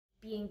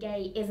being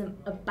gay isn't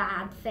a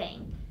bad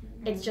thing.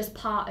 It's just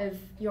part of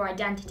your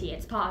identity.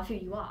 It's part of who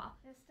you are.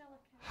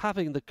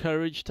 Having the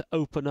courage to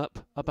open up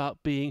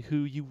about being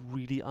who you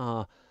really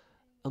are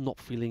and not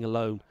feeling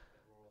alone.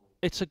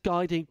 It's a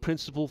guiding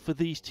principle for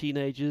these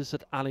teenagers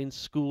at Alun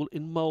School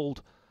in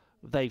Mould.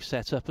 They've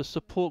set up a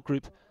support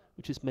group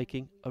which is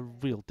making a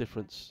real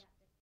difference.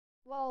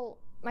 Well,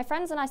 my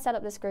friends and I set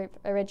up this group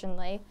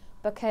originally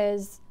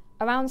because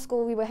around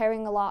school we were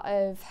hearing a lot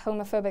of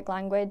homophobic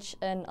language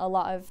and a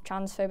lot of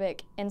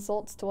transphobic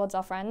insults towards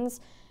our friends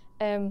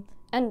and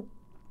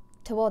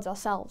towards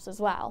ourselves as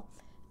well.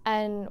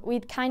 And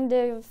we'd kind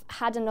of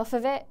had enough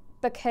of it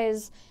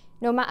because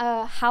no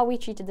matter how we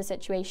treated the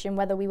situation,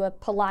 whether we were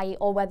polite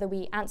or whether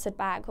we answered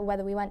back or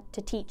whether we went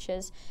to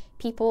teachers,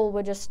 people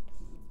were just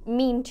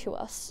mean to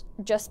us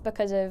just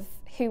because of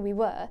who we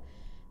were.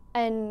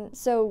 And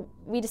so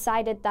we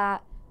decided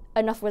that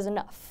enough was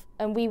enough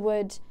and we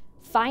would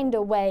find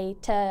a way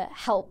to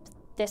help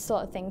this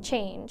sort of thing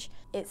change.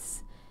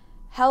 It's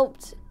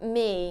helped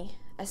me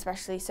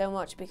especially so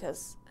much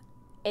because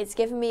it's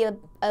given me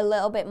a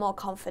little bit more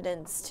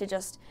confidence to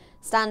just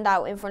stand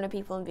out in front of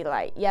people and be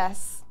like,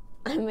 yes,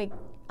 I'm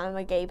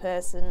a gay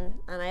person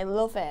and I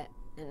love it.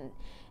 And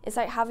it's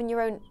like having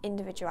your own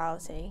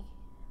individuality.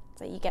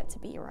 It's like you get to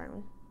be your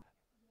own.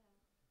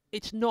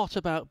 It's not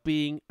about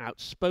being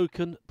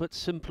outspoken, but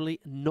simply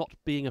not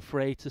being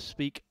afraid to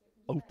speak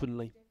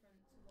openly.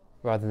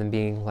 Rather than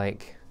being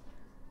like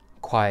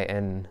quiet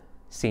and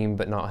seen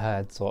but not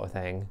heard sort of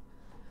thing,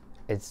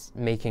 it's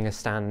making a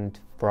stand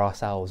for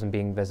ourselves and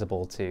being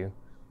visible to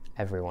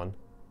everyone.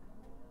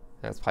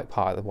 That's like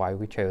part of why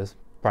we chose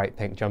bright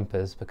pink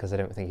jumpers, because I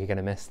don't think you're going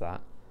to miss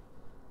that.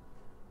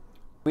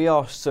 We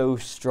are so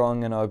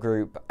strong in our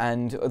group,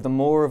 and the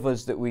more of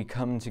us that we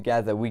come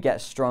together, we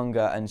get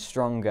stronger and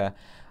stronger,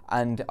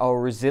 and our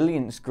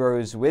resilience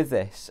grows with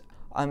this.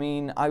 I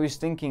mean, I was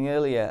thinking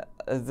earlier,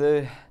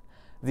 the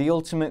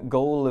ultimate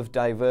goal of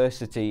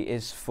diversity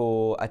is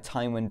for a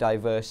time when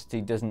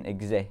diversity doesn't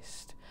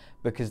exist,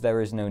 because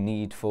there is no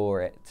need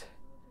for it.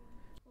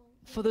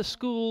 For the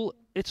school,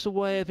 it's a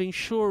way of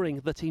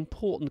ensuring that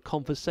important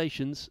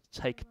conversations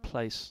take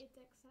place.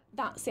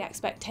 That's the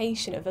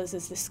expectation of us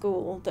as the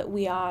school, that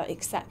we are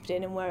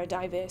accepting and we're a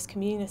diverse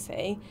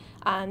community,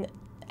 and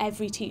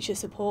every teacher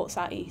supports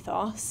that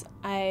ethos.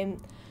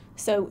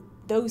 So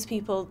those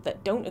people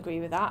that don't agree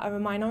with that are a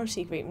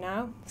minority group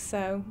now,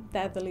 so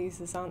they're the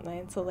losers, aren't they,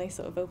 until they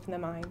sort of open their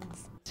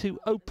minds. To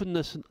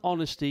openness and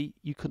honesty,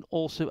 you can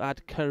also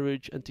add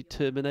courage and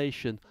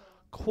determination,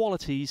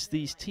 qualities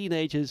these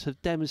teenagers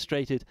have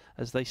demonstrated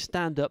as they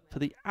stand up for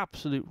the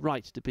absolute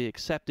right to be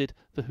accepted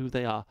for who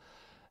they are.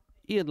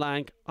 Ian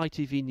Lang,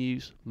 ITV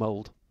News,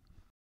 Mould.